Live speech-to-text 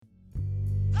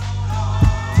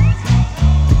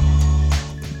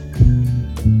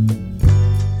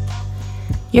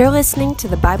You're listening to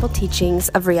the Bible teachings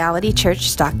of Reality Church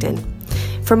Stockton.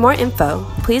 For more info,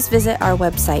 please visit our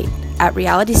website at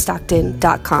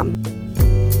realitystockton.com.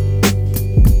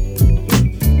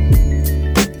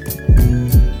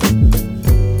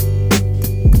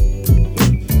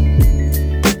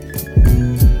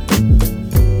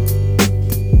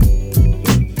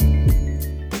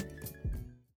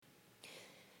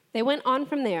 They went on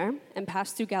from there and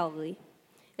passed through Galilee,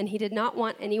 and he did not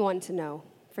want anyone to know,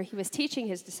 for he was teaching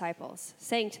his disciples,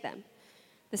 saying to them,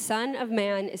 "The Son of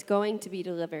Man is going to be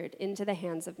delivered into the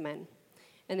hands of men,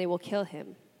 and they will kill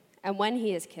him. And when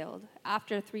he is killed,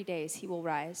 after 3 days he will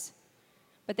rise."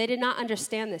 But they did not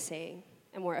understand the saying,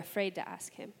 and were afraid to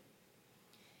ask him.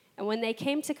 And when they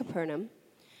came to Capernaum,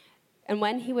 and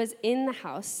when he was in the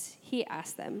house, he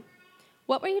asked them,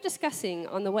 "What were you discussing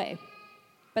on the way?"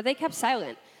 But they kept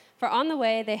silent, for on the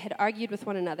way they had argued with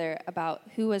one another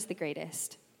about who was the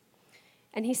greatest.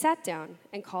 And he sat down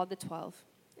and called the 12,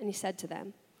 and he said to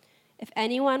them, "If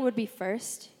anyone would be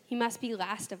first, he must be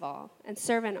last of all and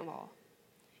servant of all."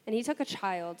 And he took a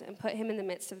child and put him in the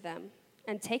midst of them,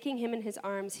 and taking him in his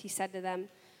arms, he said to them,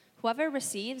 "Whoever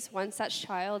receives one such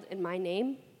child in my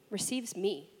name receives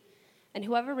me, and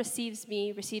whoever receives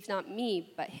me receives not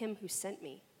me, but him who sent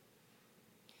me."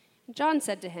 And John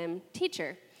said to him,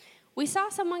 "Teacher, we saw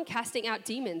someone casting out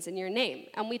demons in your name,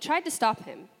 and we tried to stop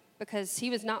him, because he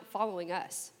was not following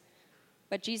us."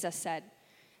 But Jesus said,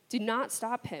 "Do not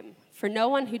stop him, for no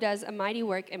one who does a mighty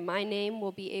work in my name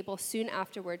will be able soon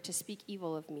afterward to speak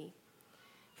evil of me.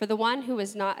 For the one who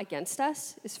is not against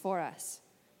us is for us.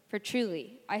 For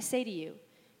truly, I say to you,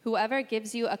 whoever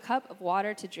gives you a cup of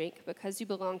water to drink because you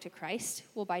belong to Christ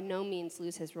will by no means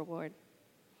lose his reward.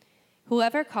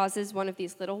 Whoever causes one of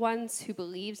these little ones who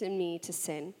believes in me to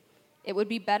sin, it would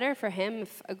be better for him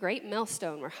if a great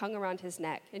millstone were hung around his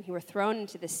neck and he were thrown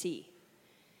into the sea.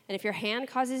 And if your hand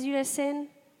causes you to sin,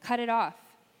 cut it off.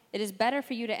 It is better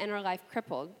for you to enter life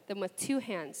crippled than with 2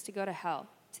 hands to go to hell,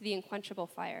 to the unquenchable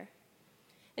fire.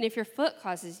 And if your foot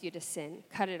causes you to sin,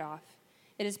 cut it off.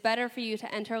 It is better for you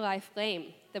to enter life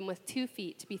lame than with 2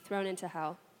 feet to be thrown into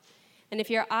hell. And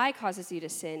if your eye causes you to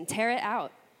sin, tear it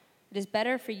out. It is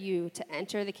better for you to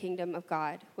enter the kingdom of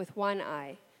God with 1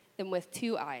 eye than with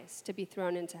 2 eyes to be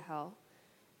thrown into hell,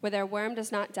 where their worm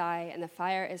does not die and the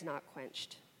fire is not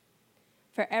quenched.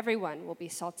 For everyone will be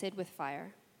salted with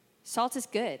fire. Salt is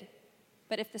good,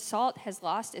 but if the salt has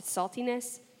lost its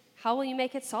saltiness, how will you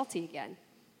make it salty again?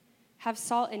 Have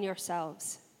salt in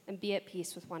yourselves and be at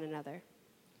peace with one another."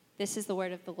 This is the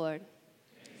word of the Lord.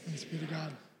 Thanks be to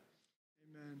God.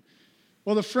 Amen.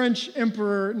 Well, the French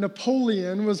Emperor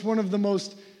Napoleon was one of the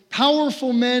most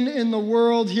powerful men in the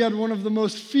world. He had one of the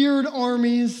most feared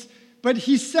armies, but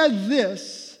he said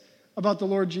this about the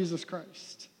Lord Jesus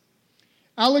Christ: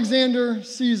 "Alexander,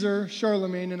 Caesar,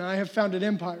 Charlemagne, and I have founded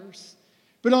empires.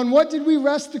 But on what did we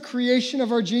rest the creation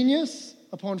of our genius?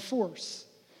 Upon force.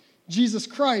 Jesus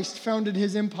Christ founded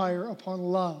his empire upon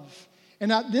love.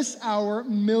 And at this hour,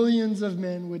 millions of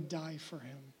men would die for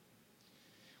him."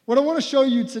 What I want to show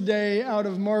you today out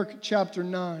of Mark chapter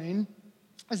 9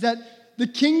 is that the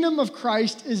kingdom of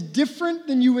Christ is different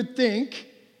than you would think,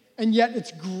 and yet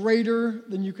it's greater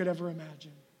than you could ever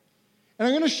imagine. And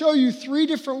I'm going to show you 3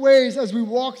 different ways as we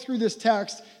walk through this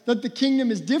text that the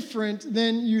kingdom is different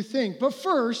than you think. But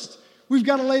first, we've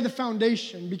got to lay the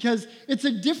foundation, because it's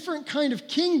a different kind of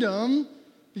kingdom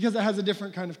because it has a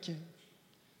different kind of king.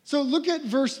 So look at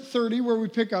verse 30 where we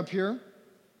pick up here.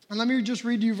 And let me just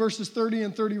read you verses 30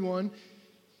 and 31.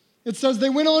 It says, "They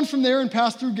went on from there and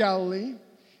passed through Galilee.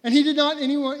 And he did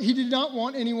not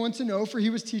want anyone to know, for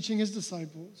he was teaching his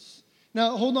disciples."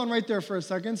 Now, hold on right there for a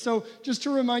second. So just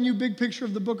to remind you, big picture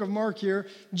of the book of Mark here,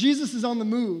 Jesus is on the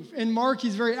move. In Mark,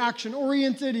 he's very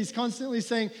action-oriented. He's constantly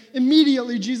saying,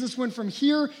 immediately, Jesus went from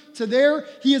here to there.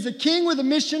 He is a king with a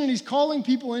mission, and he's calling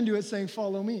people into it, saying,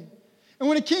 "Follow me." And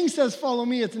when a king says, "Follow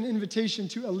me," it's an invitation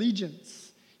to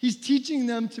allegiance. He's teaching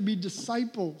them to be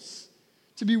disciples,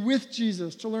 to be with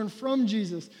Jesus, to learn from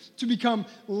Jesus, to become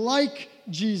like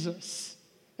Jesus.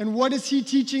 And what is he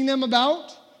teaching them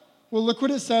about? Well, look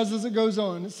what it says as it goes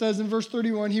on. It says in verse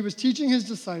 31, "He was teaching his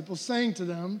disciples, saying to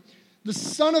them, 'The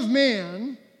Son of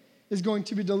Man is going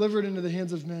to be delivered into the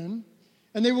hands of men,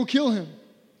 and they will kill him.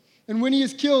 And when he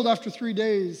is killed, after 3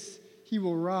 days, he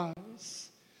will rise.'"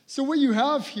 So what you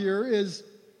have here is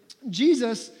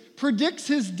Jesus predicts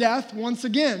his death once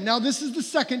again. Now, this is the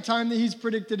second time that he's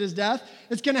predicted his death.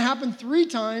 It's going to happen 3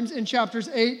 times in chapters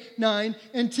 8, 9,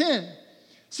 and 10.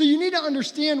 So you need to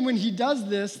understand when he does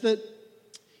this that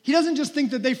He doesn't just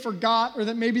think that they forgot or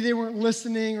that maybe they weren't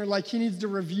listening or like he needs to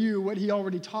review what he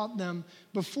already taught them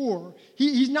before.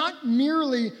 He's not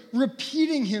merely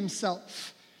repeating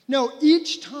himself. No,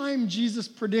 each time Jesus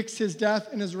predicts his death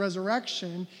and his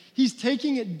resurrection, he's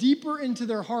taking it deeper into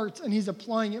their hearts and he's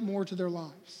applying it more to their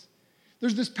lives.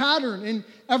 There's this pattern, and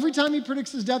every time he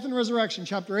predicts his death and resurrection,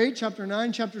 chapter 8, chapter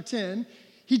 9, chapter 10,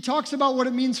 he talks about what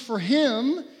it means for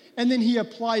him, and then he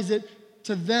applies it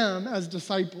to them as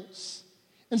disciples.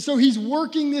 And so he's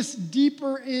working this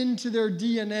deeper into their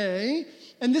DNA,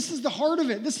 and this is the heart of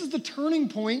it. This is the turning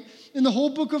point in the whole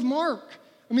book of Mark.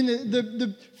 I mean,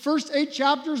 the first 8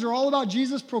 chapters are all about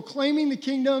Jesus proclaiming the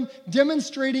kingdom,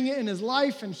 demonstrating it in his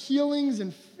life and healings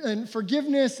and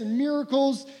forgiveness and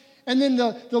miracles. And then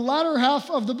the latter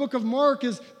half of the book of Mark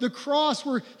is the cross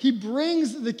where he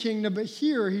brings the kingdom, but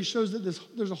here he shows that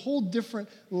there's a whole different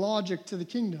logic to the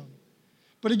kingdom.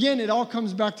 But again, it all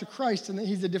comes back to Christ and that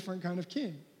he's a different kind of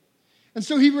king. And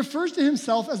so he refers to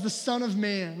himself as the Son of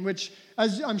Man, which,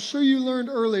 as I'm sure you learned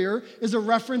earlier, is a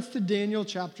reference to Daniel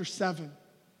chapter 7.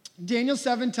 Daniel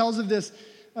 7 tells of this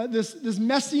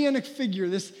messianic figure,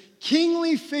 this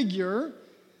kingly figure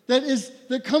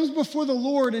that comes before the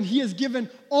Lord, and he is given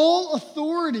all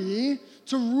authority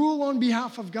to rule on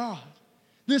behalf of God.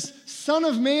 This Son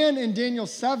of Man in Daniel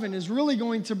 7 is really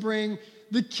going to bring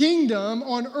the kingdom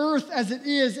on earth as it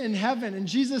is in heaven. And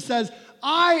Jesus says,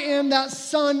 I am that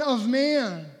Son of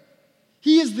Man.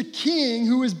 He is the king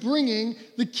who is bringing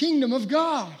the kingdom of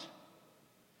God.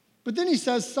 But then he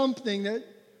says something that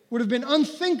would have been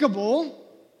unthinkable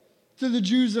to the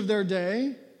Jews of their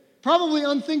day, probably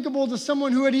unthinkable to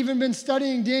someone who had even been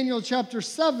studying Daniel chapter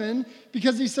 7,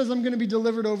 because he says, I'm going to be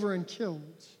delivered over and killed.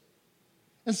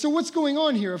 And so what's going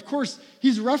on here? Of course,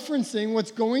 he's referencing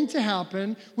what's going to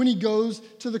happen when he goes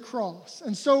to the cross.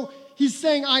 And so he's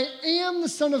saying, I am the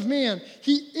Son of Man.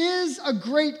 He is a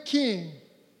great king,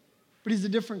 but he's a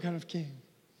different kind of king.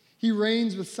 He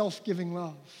reigns with self-giving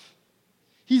love.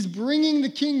 He's bringing the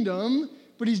kingdom,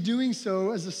 but he's doing so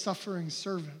as a suffering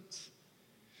servant.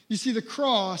 You see, the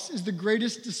cross is the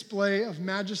greatest display of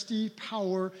majesty,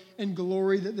 power, and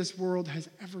glory that this world has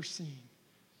ever seen.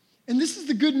 And this is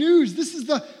the good news. This is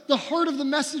the heart of the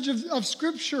message of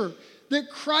Scripture, that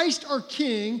Christ, our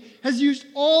King, has used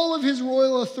all of his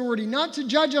royal authority, not to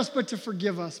judge us, but to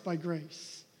forgive us by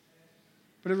grace.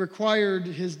 But it required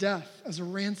his death as a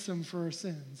ransom for our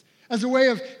sins, as a way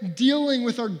of dealing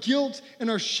with our guilt and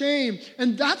our shame.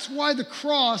 And that's why the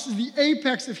cross is the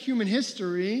apex of human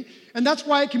history, and that's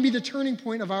why it can be the turning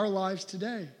point of our lives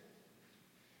today.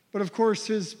 But of course,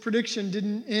 his prediction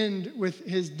didn't end with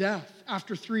his death.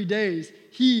 After 3 days,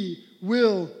 he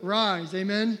will rise.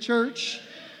 Amen, church?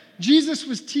 Jesus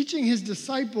was teaching his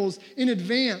disciples in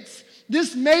advance.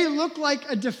 This may look like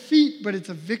a defeat, but it's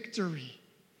a victory.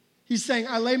 He's saying,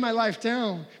 I lay my life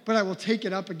down, but I will take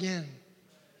it up again.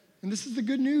 And this is the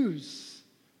good news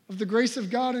of the grace of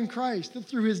God in Christ, that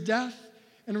through his death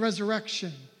and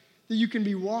resurrection, that you can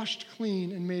be washed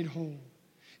clean and made whole.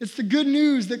 It's the good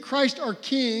news that Christ, our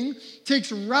King,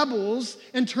 takes rebels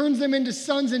and turns them into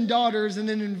sons and daughters and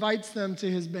then invites them to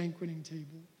his banqueting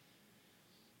table.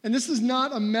 And this is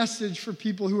not a message for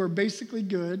people who are basically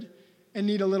good and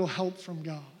need a little help from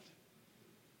God.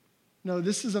 No,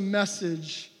 this is a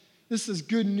message. This is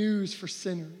good news for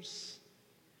sinners.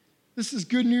 This is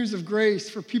good news of grace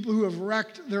for people who have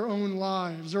wrecked their own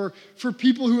lives, or for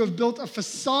people who have built a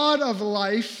facade of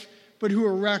life but who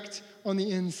are wrecked on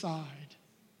the inside.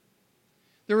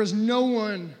 There's no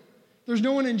one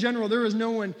in general, there is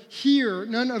no one here,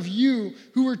 none of you,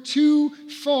 who are too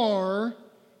far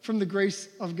from the grace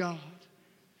of God.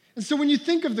 And so when you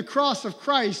think of the cross of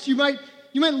Christ, you might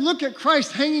look at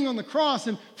Christ hanging on the cross,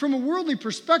 and from a worldly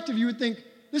perspective, you would think,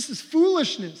 this is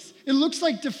foolishness. It looks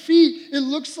like defeat. It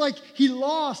looks like he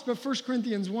lost. But 1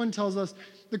 Corinthians 1 tells us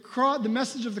the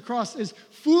message of the cross is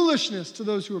foolishness to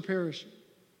those who are perishing.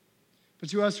 But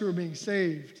to us who are being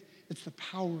saved, it's the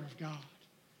power of God.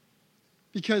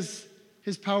 Because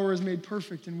his power is made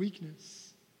perfect in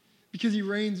weakness. Because he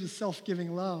reigns with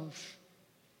self-giving love.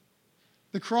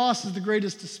 The cross is the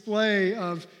greatest display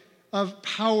of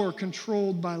power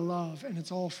controlled by love, and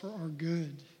it's all for our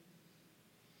good.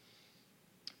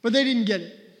 But they didn't get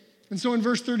it. And so in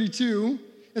verse 32,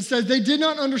 it says, they did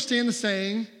not understand the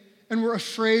saying and were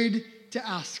afraid to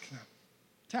ask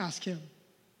him.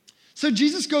 So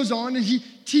Jesus goes on and he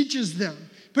teaches them.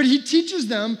 But he teaches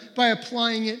them by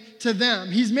applying it to them.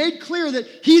 He's made clear that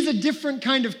he's a different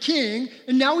kind of king,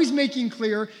 and now he's making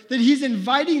clear that he's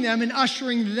inviting them and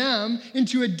ushering them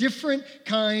into a different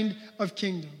kind of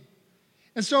kingdom.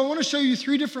 And so I want to show you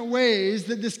 3 different ways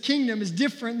that this kingdom is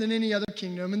different than any other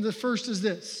kingdom. And the first is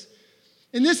this.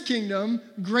 In this kingdom,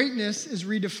 greatness is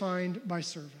redefined by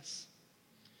service.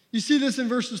 You see this in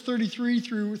verses 33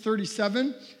 through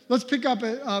 37. Let's pick up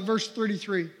at verse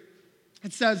 33.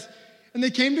 It says, "And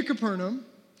they came to Capernaum,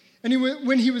 and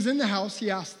when he was in the house,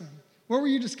 he asked them, 'What were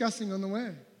you discussing on the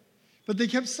way?' But they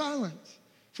kept silent,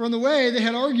 for on the way they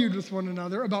had argued with one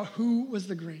another about who was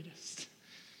the greatest."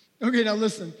 Okay, now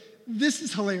listen, this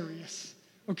is hilarious.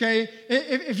 Okay,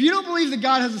 if you don't believe that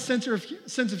God has a sense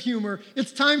of humor,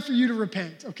 it's time for you to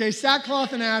repent. Okay,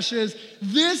 sackcloth and ashes.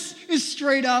 This is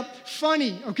straight up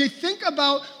funny. Okay, think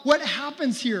about what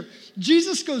happens here.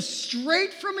 Jesus goes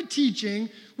straight from a teaching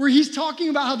where he's talking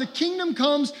about how the kingdom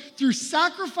comes through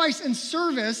sacrifice and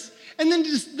service, and then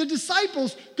the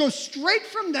disciples go straight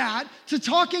from that to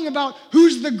talking about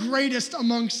who's the greatest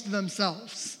amongst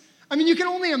themselves. I mean, you can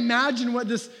only imagine what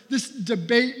this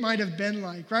debate might have been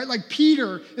like, right? Like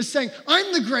Peter is saying,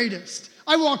 "I'm the greatest.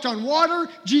 I walked on water.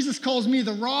 Jesus calls me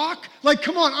the rock. Like,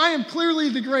 come on, I am clearly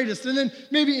the greatest." And then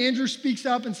maybe Andrew speaks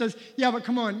up and says, "Yeah, but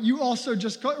come on, you also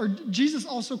Jesus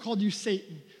also called you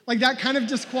Satan." Like that kind of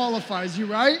disqualifies you,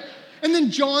 right? And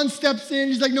then John steps in.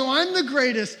 He's like, "No, I'm the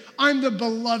greatest. I'm the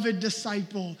beloved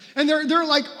disciple." And they're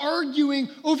like arguing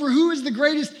over who is the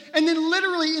greatest. And then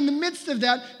literally in the midst of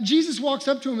that, Jesus walks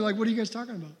up to him and like, "What are you guys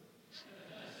talking about?"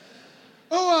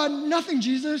 "Oh, nothing,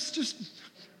 Jesus. Just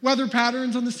weather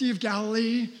patterns on the Sea of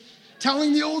Galilee.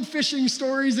 Telling the old fishing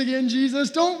stories again,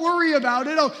 Jesus. Don't worry about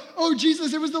it." Oh,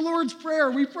 Jesus, it was the Lord's Prayer.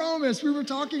 We promised. We were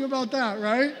talking about that,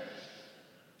 right?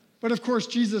 But of course,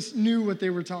 Jesus knew what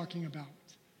they were talking about.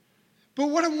 But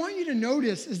what I want you to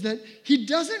notice is that he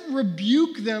doesn't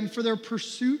rebuke them for their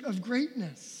pursuit of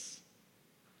greatness.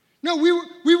 No,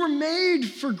 we were made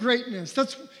for greatness.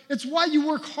 It's why you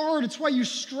work hard. It's why you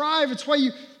strive. It's why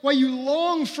you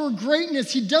long for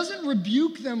greatness. He doesn't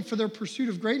rebuke them for their pursuit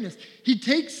of greatness. He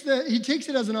takes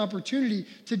it as an opportunity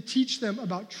to teach them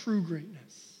about true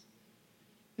greatness.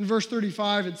 In verse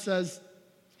 35, it says,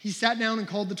 "He sat down and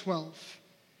called the 12,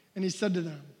 and he said to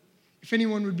them, 'If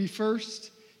anyone would be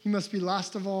first, he must be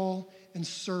last of all and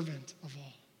servant of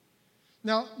all.'"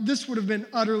 Now, this would have been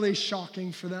utterly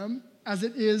shocking for them, as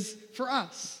it is for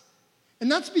us.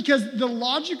 And that's because the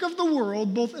logic of the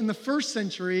world, both in the first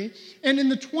century and in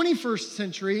the 21st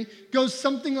century, goes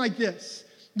something like this.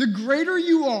 The greater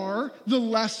you are, the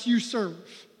less you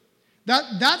serve.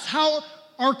 That's how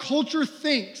our culture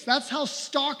thinks. That's how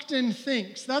Stockton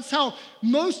thinks. That's how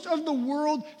most of the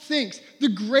world thinks. The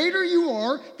greater you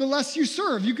are, the less you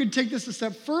serve. You could take this a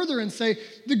step further and say,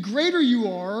 the greater you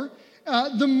are,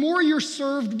 the more you're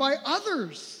served by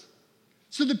others.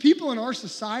 So the people in our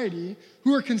society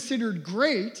who are considered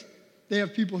great, they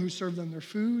have people who serve them their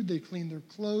food, they clean their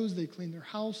clothes, they clean their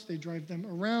house, they drive them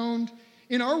around.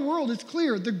 In our world, it's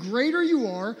clear, the greater you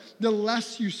are, the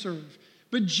less you serve.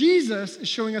 But Jesus is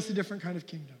showing us a different kind of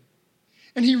kingdom.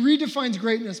 And he redefines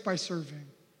greatness by serving.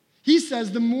 He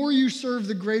says, the more you serve,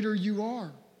 the greater you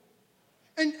are.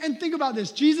 And think about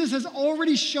this. Jesus has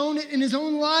already shown it in his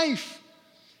own life.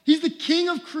 He's the king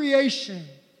of creation.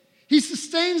 He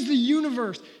sustains the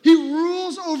universe. He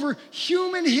rules over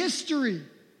human history.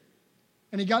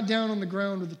 And he got down on the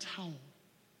ground with a towel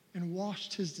and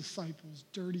washed his disciples'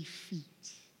 dirty feet.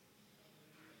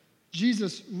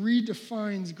 Jesus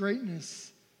redefines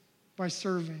greatness by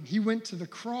serving. He went to the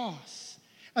cross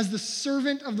as the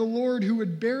servant of the Lord who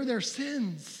would bear their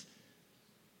sins.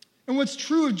 And what's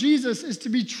true of Jesus is to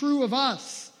be true of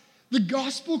us. The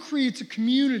gospel creates a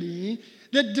community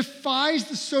that defies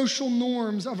the social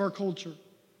norms of our culture.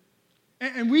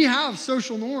 And we have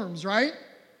social norms, right?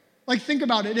 Like, think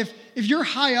about it. If you're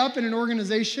high up in an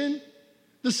organization,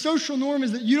 the social norm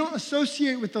is that you don't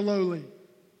associate with the lowly.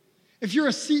 If you're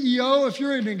a CEO, if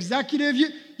you're an executive,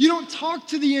 you don't talk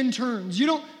to the interns. You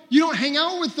don't hang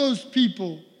out with those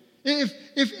people.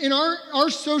 If in our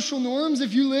social norms,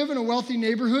 if you live in a wealthy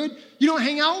neighborhood, you don't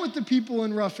hang out with the people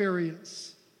in rough areas.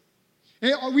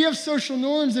 We have social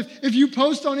norms. If you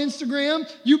post on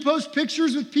Instagram, you post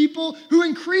pictures with people who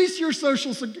increase your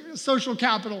social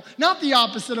capital. Not the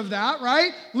opposite of that,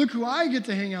 right? Look who I get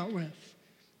to hang out with.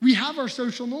 We have our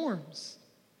social norms.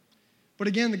 But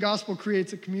again, the gospel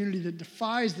creates a community that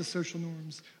defies the social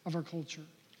norms of our culture.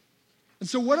 And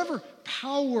so whatever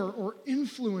power or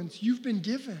influence you've been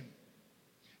given,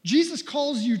 Jesus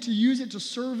calls you to use it to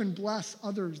serve and bless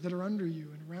others that are under you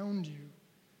and around you.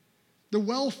 The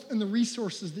wealth and the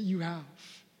resources that you have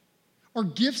are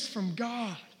gifts from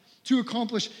God to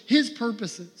accomplish his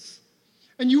purposes.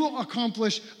 And you will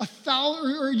accomplish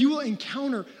you will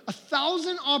encounter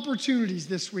 1,000 opportunities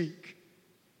this week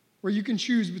where you can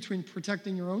choose between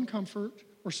protecting your own comfort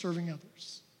or serving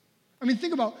others. I mean,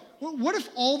 think about, what if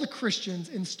all the Christians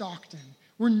in Stockton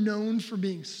we're known for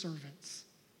being servants.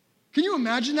 Can you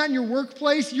imagine that in your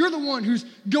workplace? You're the one who's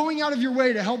going out of your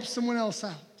way to help someone else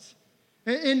out.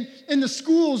 In the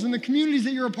schools and the communities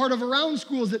that you're a part of around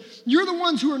schools, that you're the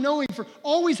ones who are known for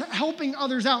always helping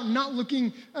others out and not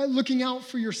looking out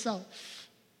for yourself.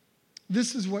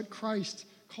 This is what Christ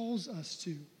calls us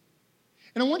to.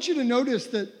 And I want you to notice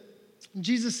that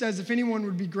Jesus says if anyone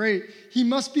would be great, he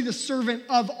must be the servant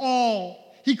of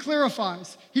all. He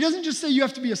clarifies. He doesn't just say you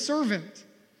have to be a servant.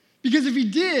 Because if he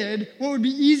did, what would be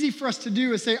easy for us to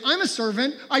do is say, I'm a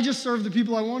servant, I just serve the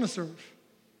people I want to serve.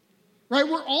 Right?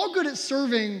 We're all good at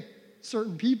serving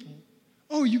certain people.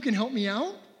 Oh, you can help me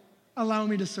out? Allow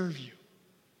me to serve you.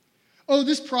 Oh,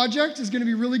 this project is going to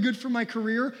be really good for my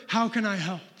career. How can I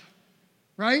help?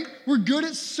 Right? We're good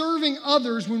at serving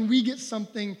others when we get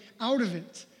something out of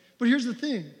it. But here's the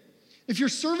thing. If you're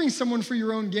serving someone for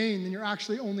your own gain, then you're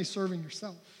actually only serving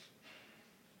yourself.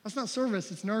 That's not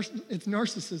service, it's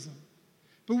narcissism.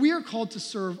 But we are called to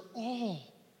serve all.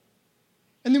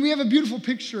 And then we have a beautiful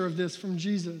picture of this from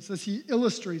Jesus as he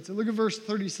illustrates it. Look at verse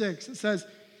 36. It says,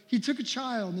 he took a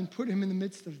child and put him in the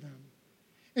midst of them.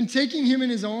 And taking him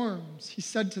in his arms, he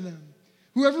said to them,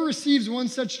 whoever receives one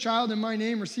such child in my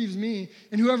name receives me,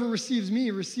 and whoever receives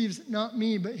me receives not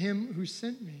me, but him who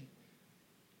sent me.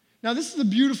 Now, this is a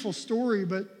beautiful story,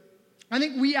 but I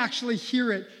think we actually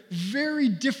hear it very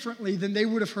differently than they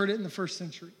would have heard it in the first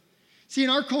century. See, in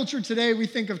our culture today, we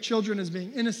think of children as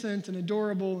being innocent and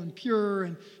adorable and pure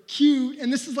and cute.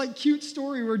 And this is like cute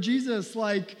story where Jesus,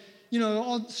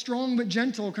 all strong but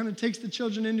gentle, kind of takes the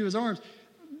children into his arms.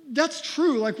 That's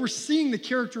true. Like, we're seeing the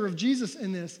character of Jesus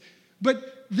in this.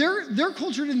 But their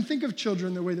culture didn't think of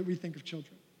children the way that we think of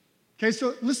children. Okay,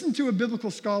 so listen to a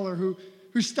biblical scholar who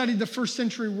studied the first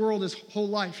century world his whole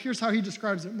life. Here's how he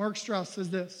describes it. Mark Strauss says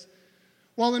this.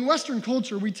 While in Western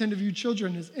culture, we tend to view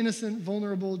children as innocent,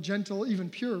 vulnerable, gentle, even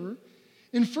pure,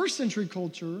 in first century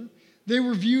culture, they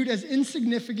were viewed as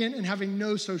insignificant and having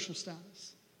no social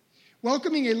status.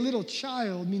 Welcoming a little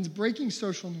child means breaking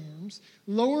social norms,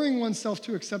 lowering oneself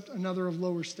to accept another of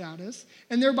lower status,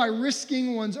 and thereby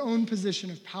risking one's own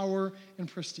position of power and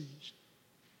prestige.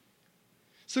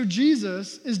 So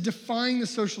Jesus is defying the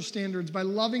social standards by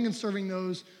loving and serving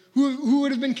those who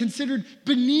would have been considered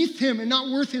beneath him and not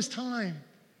worth his time.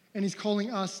 And he's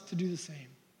calling us to do the same.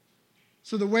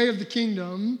 So the way of the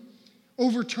kingdom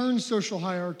overturns social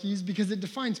hierarchies because it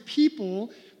defines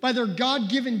people by their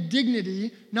God-given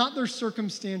dignity, not their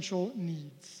circumstantial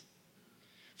needs.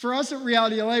 For us at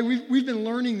Reality LA, we've been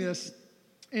learning this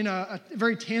in a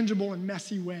very tangible and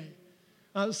messy way.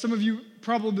 Some of you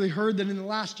probably heard that in the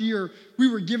last year,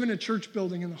 we were given a church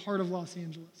building in the heart of Los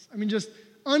Angeles. I mean, just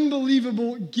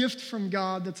unbelievable gift from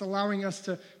God that's allowing us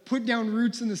to put down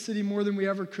roots in the city more than we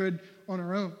ever could on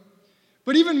our own.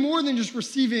 But even more than just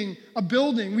receiving a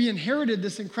building, we inherited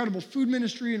this incredible food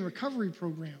ministry and recovery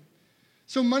program.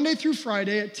 So Monday through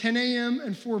Friday at 10 a.m.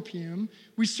 and 4 p.m.,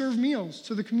 we serve meals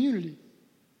to the community.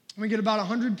 And we get about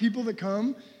 100 people that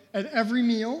come at every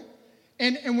meal.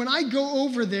 And when I go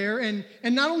over there and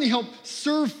not only help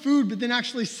serve food, but then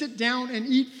actually sit down and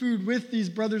eat food with these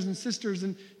brothers and sisters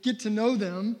and get to know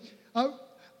them,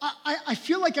 I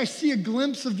feel like I see a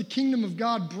glimpse of the kingdom of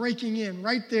God breaking in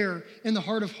right there in the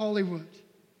heart of Hollywood.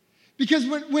 Because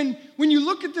when you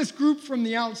look at this group from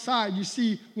the outside, you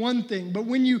see one thing. But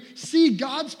when you see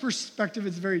God's perspective,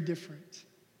 it's very different.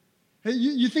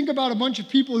 You think about a bunch of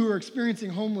people who are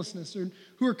experiencing homelessness or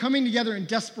who are coming together in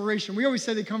desperation. We always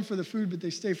say they come for the food, but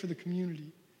they stay for the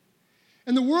community.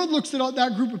 And the world looks at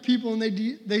that group of people and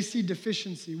they see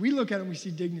deficiency. We look at it and we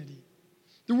see dignity.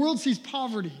 The world sees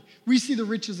poverty. We see the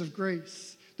riches of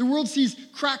grace. The world sees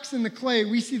cracks in the clay.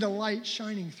 We see the light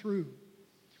shining through.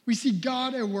 We see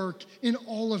God at work in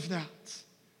all of that.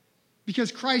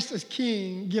 Because Christ as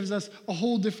King gives us a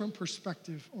whole different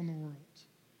perspective on the world.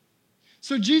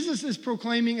 So Jesus is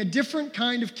proclaiming a different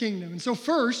kind of kingdom. And so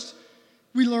first,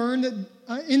 we learn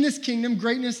that in this kingdom,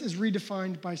 greatness is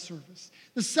redefined by service.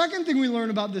 The second thing we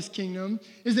learn about this kingdom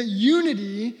is that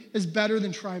unity is better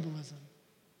than tribalism.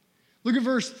 Look at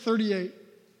verse 38.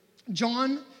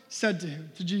 John said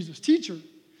to Jesus, "Teacher,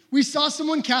 we saw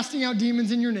someone casting out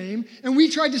demons in your name, and we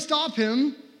tried to stop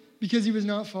him because he was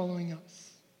not following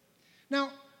us."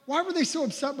 Now, why were they so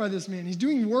upset by this man? He's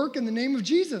doing work in the name of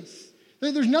Jesus.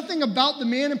 There's nothing about the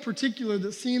man in particular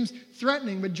that seems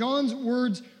threatening, but John's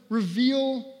words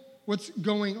reveal what's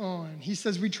going on. He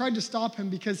says, we tried to stop him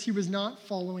because he was not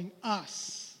following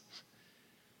us.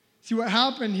 See, what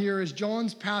happened here is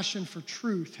John's passion for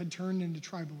truth had turned into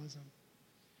tribalism.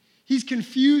 He's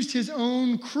confused his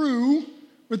own crew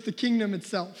with the kingdom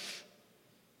itself.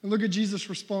 And look at Jesus'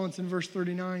 response in verse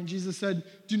 39. Jesus said,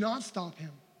 "Do not stop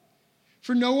him.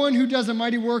 For no one who does a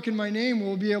mighty work in my name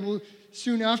will be able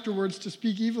soon afterwards to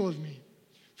speak evil of me.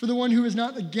 For the one who is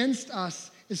not against us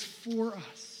is for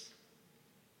us."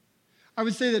 I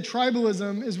would say that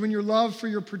tribalism is when your love for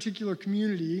your particular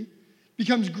community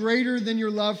becomes greater than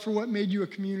your love for what made you a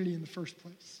community in the first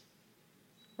place.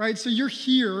 Right? So you're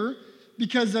here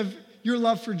because of your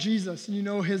love for Jesus and you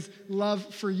know his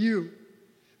love for you.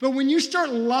 But when you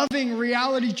start loving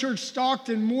Reality Church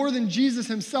Stockton more than Jesus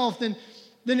himself, then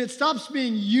it stops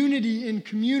being unity in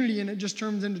community and it just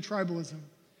turns into tribalism.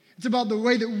 It's about the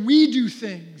way that we do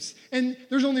things. And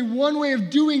there's only one way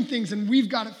of doing things and we've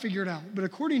got it figured out. But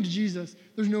according to Jesus,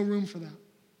 there's no room for that.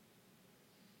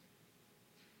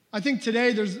 I think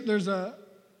today there's a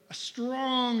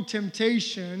strong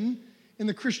temptation in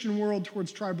the Christian world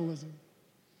towards tribalism.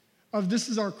 Of this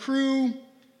is our crew,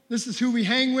 this is who we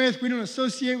hang with, we don't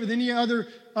associate with any other,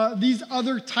 these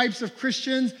other types of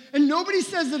Christians. And nobody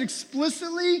says that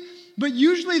explicitly, but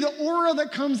usually the aura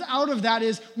that comes out of that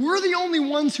is, we're the only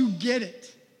ones who get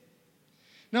it.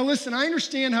 Now listen, I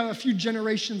understand how a few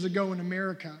generations ago in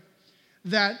America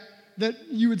that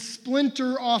you would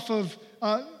splinter off of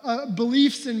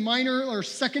beliefs in minor or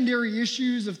secondary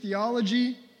issues of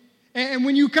theology. And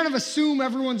when you kind of assume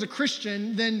everyone's a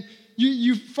Christian, then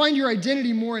you find your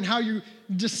identity more in how you're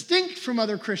distinct from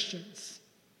other Christians.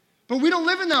 But we don't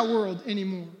live in that world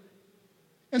anymore.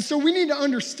 And so we need to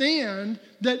understand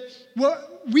that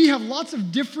we have lots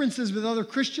of differences with other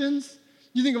Christians.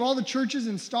 You think of all the churches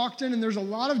in Stockton, and there's a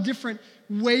lot of different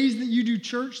ways that you do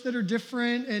church that are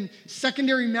different and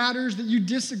secondary matters that you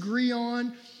disagree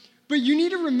on. But you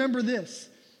need to remember this,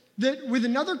 that with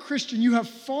another Christian, you have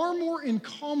far more in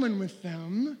common with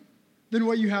them than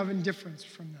what you have in difference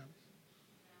from them.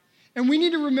 And we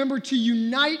need to remember to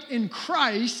unite in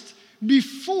Christ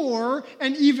before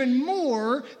and even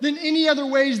more than any other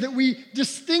ways that we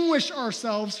distinguish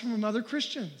ourselves from other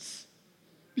Christians.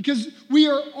 Because we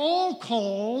are all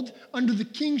called under the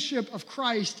kingship of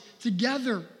Christ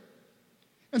together.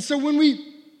 And so when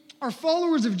we are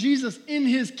followers of Jesus in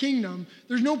his kingdom,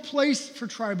 there's no place for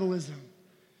tribalism.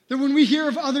 That when we hear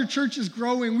of other churches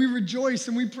growing, we rejoice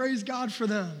and we praise God for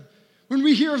them. When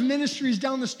we hear of ministries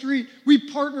down the street, we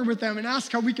partner with them and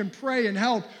ask how we can pray and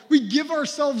help. We give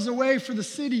ourselves away for the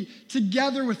city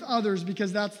together with others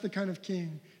because that's the kind of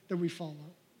king that we follow.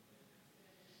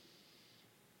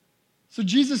 So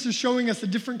Jesus is showing us a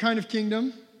different kind of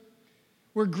kingdom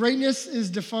where greatness is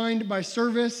defined by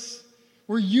service,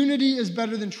 where unity is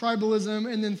better than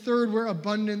tribalism, and then third, where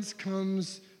abundance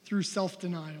comes through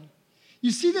self-denial.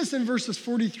 You see this in verses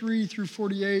 43 through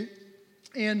 48,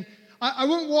 and I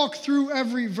won't walk through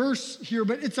every verse here,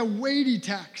 but it's a weighty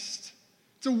text.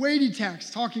 It's a weighty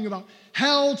text talking about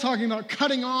hell, talking about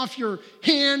cutting off your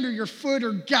hand or your foot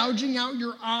or gouging out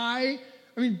your eye.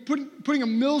 I mean, putting a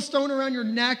millstone around your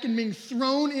neck and being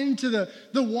thrown into the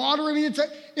water. I mean,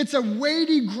 it's a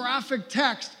weighty, graphic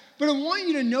text. But I want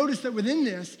you to notice that within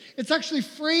this, it's actually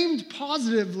framed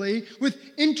positively with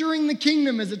entering the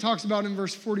kingdom, as it talks about in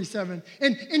verse 47,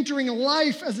 and entering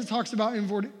life, as it talks about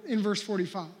in verse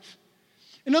 45.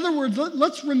 In other words,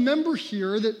 let's remember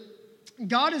here that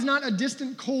God is not a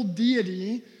distant, cold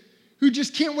deity who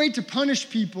just can't wait to punish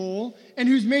people and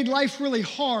who's made life really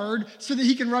hard so that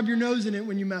he can rub your nose in it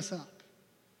when you mess up.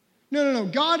 No.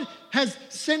 God has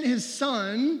sent his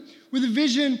son with a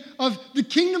vision of the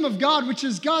kingdom of God, which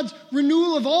is God's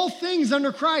renewal of all things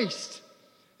under Christ.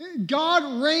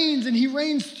 God reigns, and he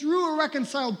reigns through a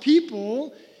reconciled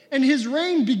people, and his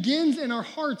reign begins in our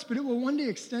hearts, but it will one day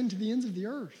extend to the ends of the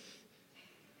earth.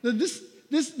 The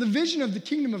vision of the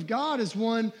kingdom of God is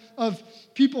one of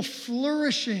people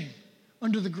flourishing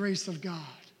under the grace of God,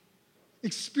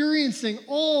 experiencing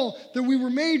all that we were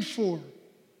made for.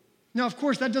 Now, of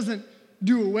course, that doesn't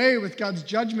do away with God's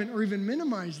judgment or even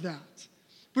minimize that,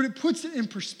 but it puts it in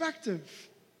perspective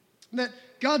that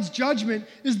God's judgment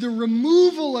is the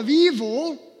removal of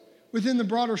evil within the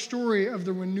broader story of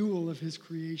the renewal of his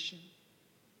creation.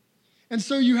 And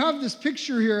so you have this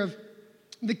picture here of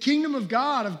the kingdom of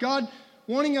God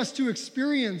wanting us to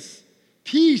experience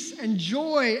peace and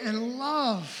joy and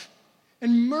love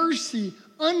and mercy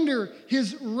under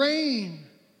his reign.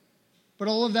 But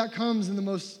all of that comes in the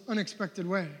most unexpected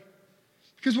way.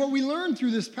 Because what we learn through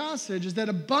this passage is that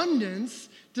abundance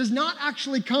does not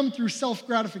actually come through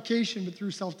self-gratification, but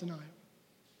through self-denial.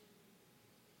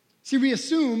 See, we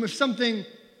assume if something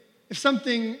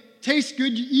tastes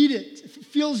good, you eat it. If it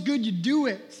feels good, you do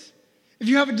it. If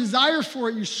you have a desire for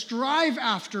it, you strive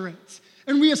after it.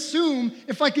 And we assume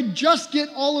if I could just get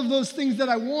all of those things that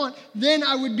I want, then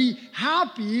I would be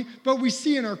happy. But we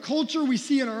see in our culture, we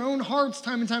see in our own hearts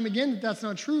time and time again that that's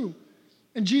not true.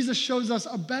 And Jesus shows us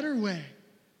a better way.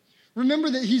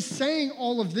 Remember that he's saying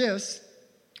all of this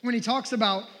when he talks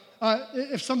about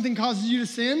if something causes you to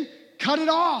sin, cut it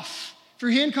off. If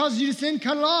your hand causes you to sin,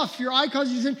 cut it off. If your eye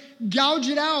causes you to sin, gouge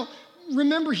it out.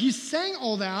 Remember, he's saying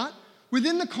all that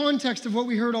within the context of what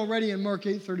we heard already in Mark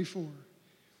 8:34.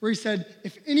 Where he said,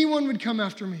 if anyone would come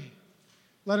after me,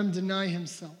 let him deny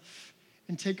himself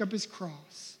and take up his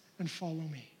cross and follow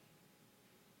me.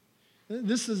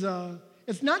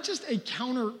 It's not just a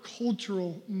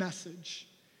countercultural message.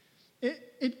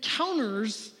 It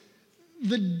counters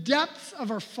the depths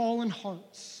of our fallen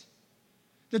hearts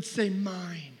that say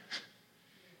mine,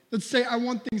 that say I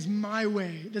want things my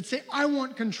way, that say I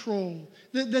want control,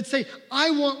 that say I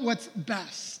want what's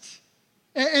best.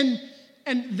 And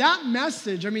that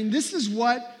message, this is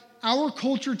what our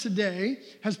culture today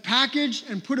has packaged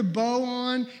and put a bow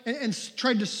on and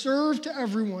tried to serve to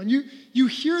everyone. You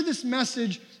hear this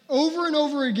message over and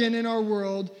over again in our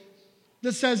world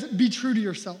that says, be true to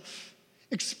yourself,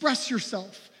 express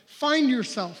yourself, find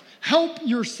yourself, help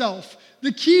yourself.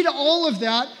 The key to all of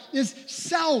that is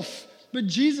self. But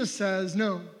Jesus says,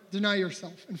 no, deny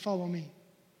yourself and follow me.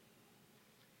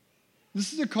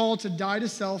 This is a call to die to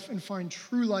self and find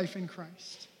true life in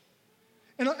Christ.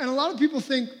 And a lot of people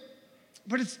think,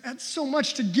 but that's so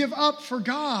much to give up for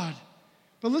God.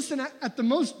 But listen, at the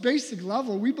most basic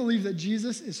level, we believe that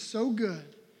Jesus is so good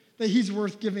that he's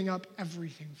worth giving up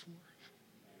everything for.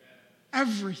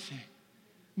 Everything.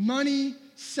 Money,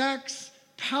 sex,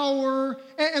 power.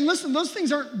 And listen, those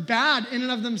things aren't bad in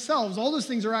and of themselves. All those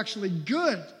things are actually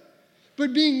good.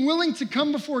 But being willing to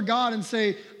come before God and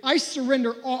say, I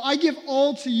surrender all, I give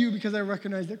all to you because I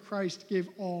recognize that Christ gave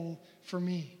all for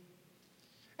me.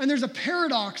 And there's a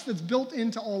paradox that's built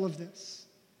into all of this.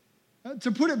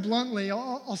 To put it bluntly,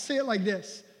 I'll say it like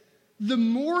this. The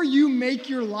more you make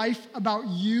your life about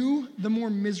you, the more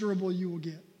miserable you will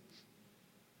get.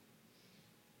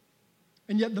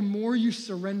 And yet the more you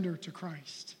surrender to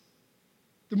Christ,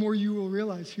 the more you will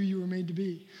realize who you were made to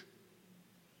be.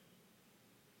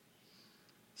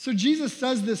 So Jesus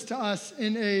says this to us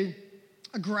in a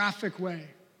graphic way.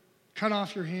 Cut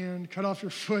off your hand, cut off your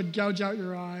foot, gouge out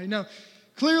your eye. Now,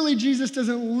 clearly Jesus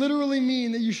doesn't literally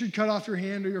mean that you should cut off your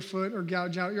hand or your foot or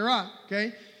gouge out your eye,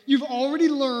 okay? You've already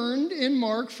learned in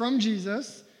Mark from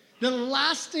Jesus that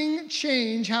lasting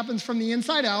change happens from the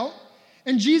inside out,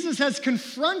 and Jesus has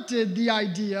confronted the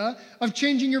idea of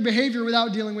changing your behavior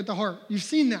without dealing with the heart. You've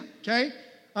seen that, okay?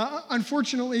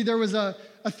 Unfortunately, there was a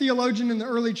theologian in the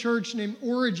early church named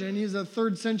Origen. He's a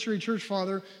 3rd century church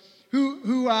father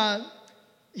who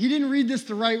he didn't read this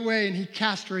the right way, and he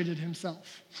castrated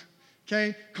himself.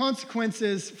 Okay?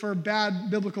 Consequences for bad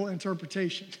biblical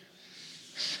interpretation.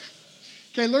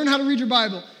 Okay, learn how to read your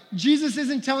Bible. Jesus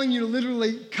isn't telling you to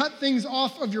literally cut things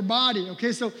off of your body.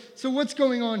 Okay, so what's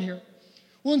going on here?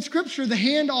 Well, in Scripture, the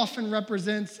hand often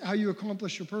represents how you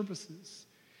accomplish your purposes.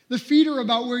 The feet are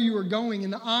about where you are going,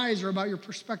 and the eyes are about your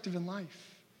perspective in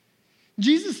life.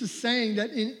 Jesus is saying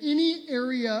that in any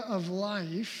area of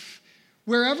life,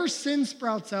 wherever sin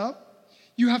sprouts up,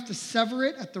 you have to sever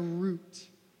it at the root.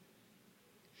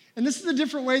 And this is a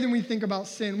different way than we think about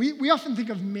sin. We often think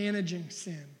of managing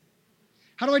sin.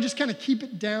 How do I just kind of keep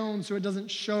it down so it doesn't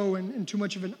show in too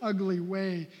much of an ugly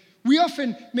way? We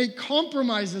often make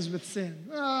compromises with sin.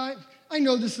 I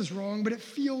know this is wrong, but it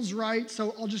feels right,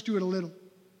 so I'll just do it a little.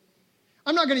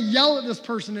 I'm not going to yell at this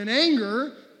person in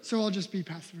anger, so I'll just be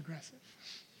passive aggressive.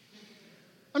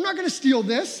 I'm not going to steal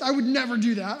this. I would never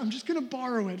do that. I'm just going to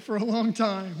borrow it for a long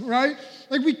time, right?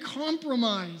 Like we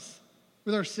compromise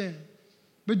with our sin.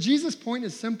 But Jesus' point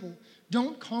is simple.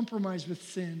 Don't compromise with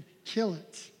sin. Kill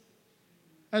it.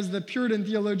 As the Puritan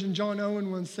theologian John Owen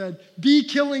once said, be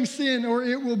killing sin or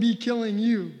it will be killing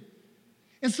you.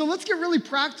 And so let's get really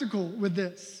practical with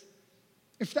this.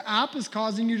 If the app is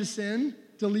causing you to sin,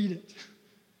 delete it.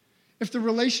 If the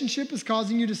relationship is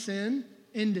causing you to sin,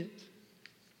 end it.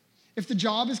 If the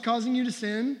job is causing you to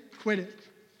sin, quit it.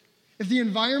 If the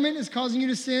environment is causing you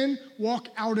to sin, walk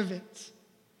out of it.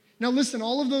 Now listen,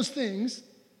 all of those things,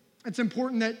 it's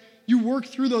important that you work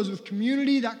through those with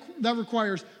community. That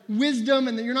requires wisdom,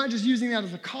 and that you're not just using that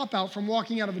as a cop-out from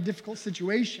walking out of a difficult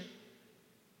situation.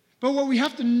 But what we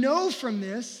have to know from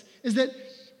this is that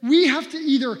we have to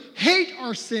either hate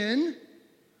our sin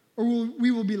or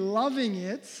we will be loving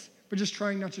it, but just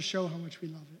trying not to show how much we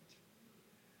love it.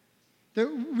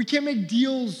 That we can't make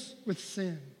deals with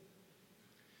sin.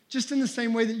 Just in the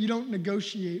same way that you don't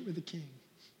negotiate with a king.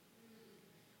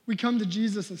 We come to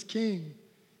Jesus as king.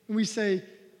 and we say,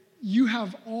 you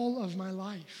have all of my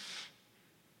life.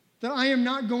 That I am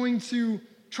not going to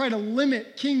try to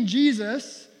limit King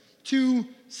Jesus to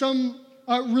some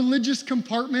religious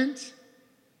compartment,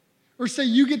 or say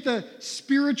you get the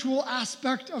spiritual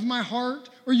aspect of my heart,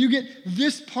 or you get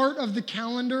this part of the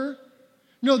calendar.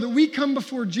 No, that we come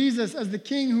before Jesus as the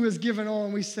King who has given all,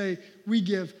 and we say, we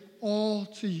give all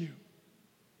to you.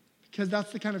 Because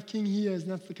that's the kind of King he is,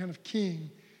 and that's the kind of King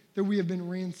that we have been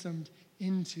ransomed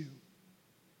into.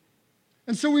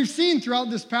 And so we've seen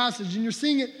throughout this passage, and you're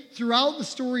seeing it throughout the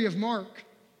story of Mark,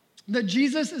 that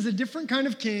Jesus is a different kind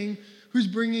of king who's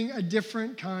bringing a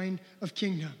different kind of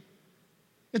kingdom.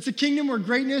 It's a kingdom where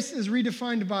greatness is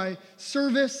redefined by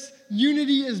service,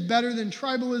 unity is better than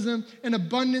tribalism, and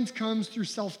abundance comes through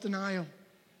self-denial.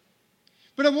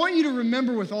 But I want you to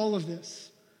remember with all of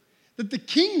this, that the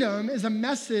kingdom is a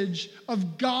message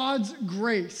of God's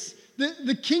grace.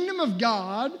 The kingdom of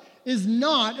God is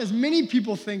not, as many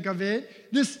people think of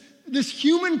it, this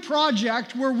human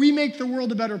project where we make the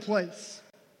world a better place.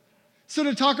 So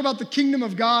to talk about the kingdom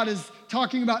of God is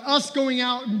talking about us going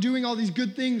out and doing all these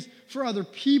good things for other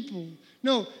people.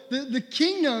 No, the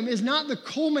kingdom is not the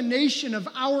culmination of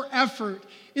our effort.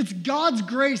 It's God's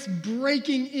grace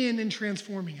breaking in and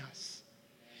transforming us.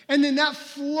 And then that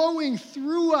flowing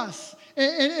through us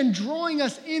and drawing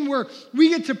us in where we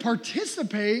get to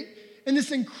participate in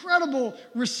this incredible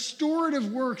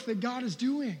restorative work that God is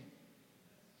doing.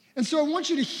 And so I want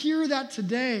you to hear that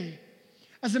today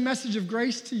as a message of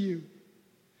grace to you.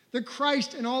 That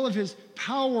Christ in all of his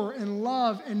power and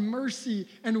love and mercy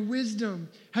and wisdom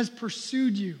has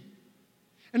pursued you.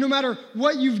 And no matter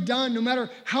what you've done, no matter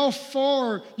how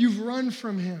far you've run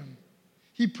from him,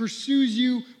 he pursues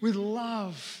you with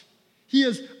love. He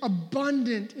is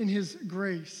abundant in his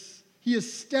grace. He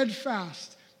is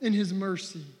steadfast in his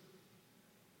mercy.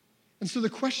 And so the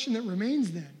question that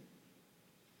remains then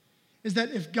is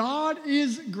that if God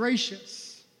is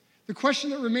gracious, the question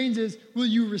that remains is, will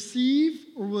you receive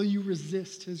or will you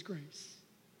resist his grace?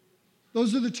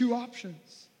 Those are the two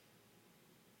options.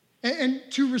 And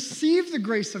to receive the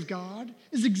grace of God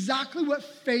is exactly what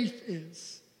faith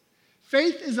is.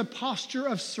 Faith is a posture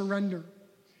of surrender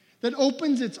that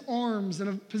opens its arms in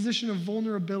a position of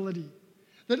vulnerability,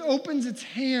 that opens its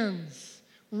hands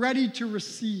ready to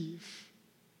receive.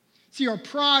 See, our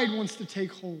pride wants to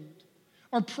take hold.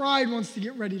 Our pride wants to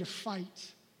get ready to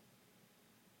fight.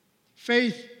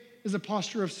 Faith is a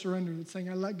posture of surrender that's saying,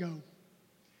 I let go.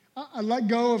 I let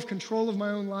go of control of my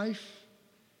own life.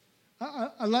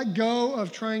 I let go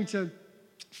of trying to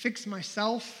fix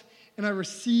myself, and I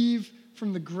receive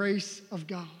from the grace of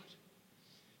God.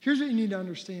 Here's what you need to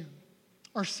understand.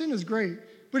 Our sin is great,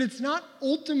 but it's not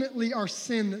ultimately our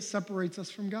sin that separates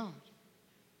us from God.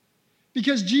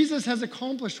 Because Jesus has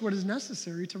accomplished what is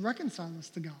necessary to reconcile us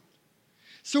to God.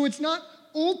 So it's not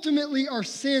ultimately our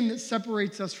sin that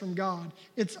separates us from God.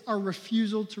 It's our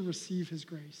refusal to receive his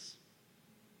grace,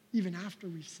 even after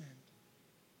we've sinned.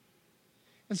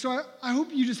 And so I hope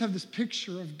you just have this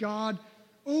picture of God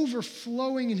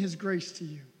overflowing in his grace to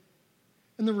you.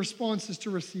 And the response is to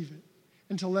receive it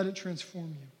and to let it transform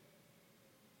you.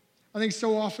 I think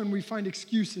so often we find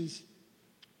excuses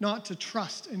not to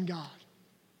trust in God.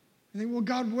 I think, well,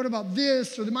 God, what about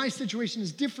this? Or my situation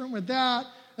is different with that.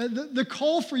 The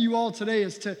call for you all today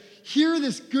is to hear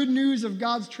this good news of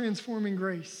God's transforming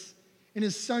grace in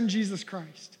his son, Jesus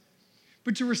Christ.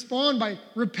 But to respond by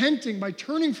repenting, by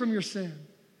turning from your sin,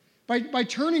 by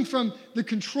turning from the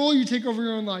control you take over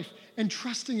your own life and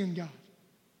trusting in God.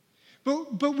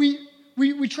 But we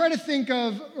try to think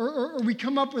of, or we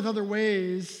come up with other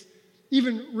ways,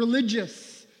 even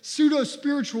religious,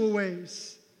 pseudo-spiritual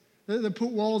ways that put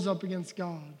walls up against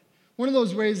God. One of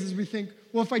those ways is we think,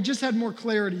 well, if I just had more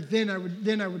clarity, then I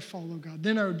would follow God.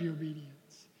 Then I would be obedient.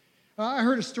 I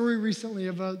heard a story recently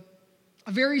of a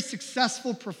very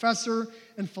successful professor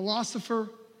and philosopher.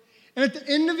 And at the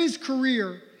end of his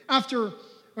career, after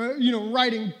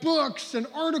writing books and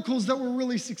articles that were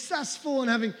really successful and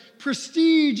having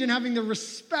prestige and having the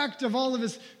respect of all of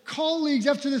his colleagues,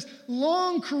 after this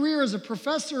long career as a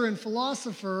professor and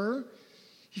philosopher,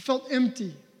 he felt empty.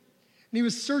 And he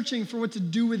was searching for what to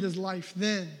do with his life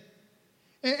then.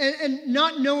 And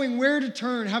not knowing where to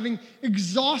turn, having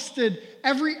exhausted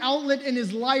every outlet in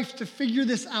his life to figure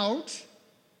this out,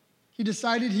 he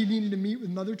decided he needed to meet with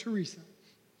Mother Teresa.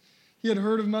 He had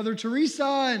heard of Mother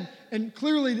Teresa, and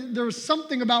clearly there was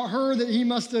something about her that he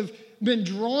must have been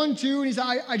drawn to, and he said,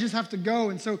 I just have to go.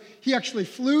 And so he actually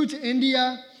flew to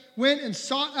India, went and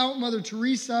sought out Mother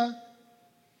Teresa,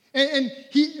 and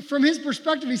he, from his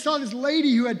perspective, he saw this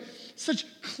lady who had such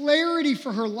clarity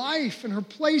for her life and her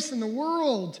place in the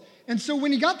world And so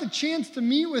when he got the chance to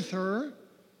meet with her,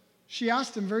 she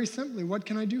asked him very simply, "What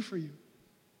can I do for you?"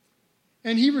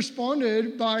 And he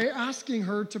responded by asking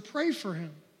her to pray for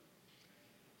him.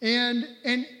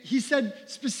 And he said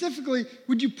specifically,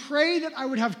 "Would you pray that I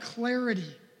would have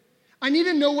clarity? I need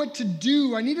to know what to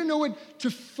do. I need to know what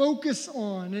to focus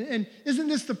on." And isn't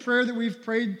this the prayer that we've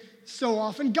prayed so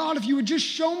often? God, if you would just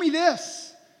show me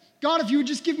this. God, if you would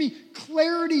just give me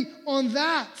clarity on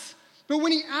that. But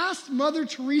when he asked Mother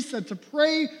Teresa to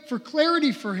pray for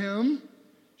clarity for him,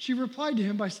 she replied to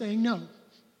him by saying, "No,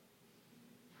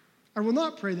 I will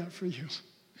not pray that for you."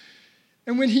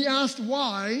 And when he asked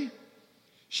why,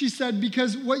 she said,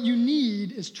 "Because what you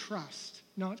need is trust,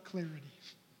 not clarity."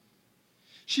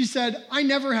 She said, "I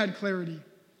never had clarity.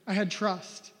 I had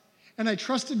trust. And I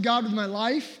trusted God with my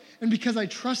life, and because I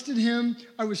trusted him,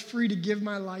 I was free to give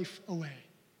my life away."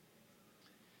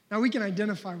 Now we can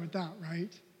identify with that,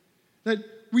 right? That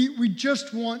we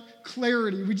just want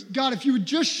clarity. God, if you would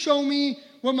just show me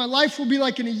what my life will be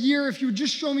like in a year, if you would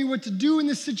just show me what to do in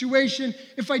this situation,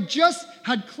 if I just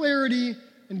had clarity.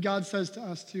 And God says to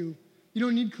us too, you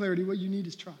don't need clarity, what you need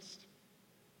is trust.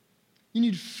 You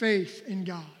need faith in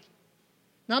God.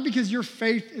 Not because your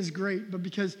faith is great, but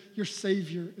because your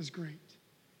Savior is great.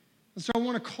 And so I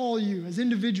want to call you as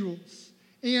individuals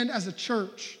and as a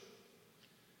church,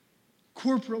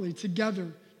 corporately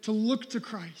together, to look to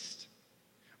Christ,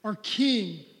 our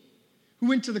King, who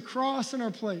went to the cross in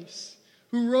our place,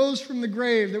 who rose from the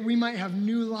grave that we might have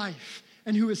new life,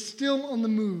 and who is still on the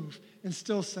move and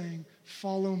still saying,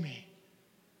 "Follow me."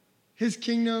 His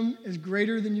kingdom is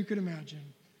greater than you could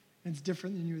imagine, and it's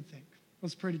different than you would think.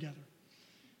 Let's pray together.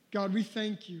 God, we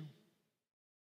thank you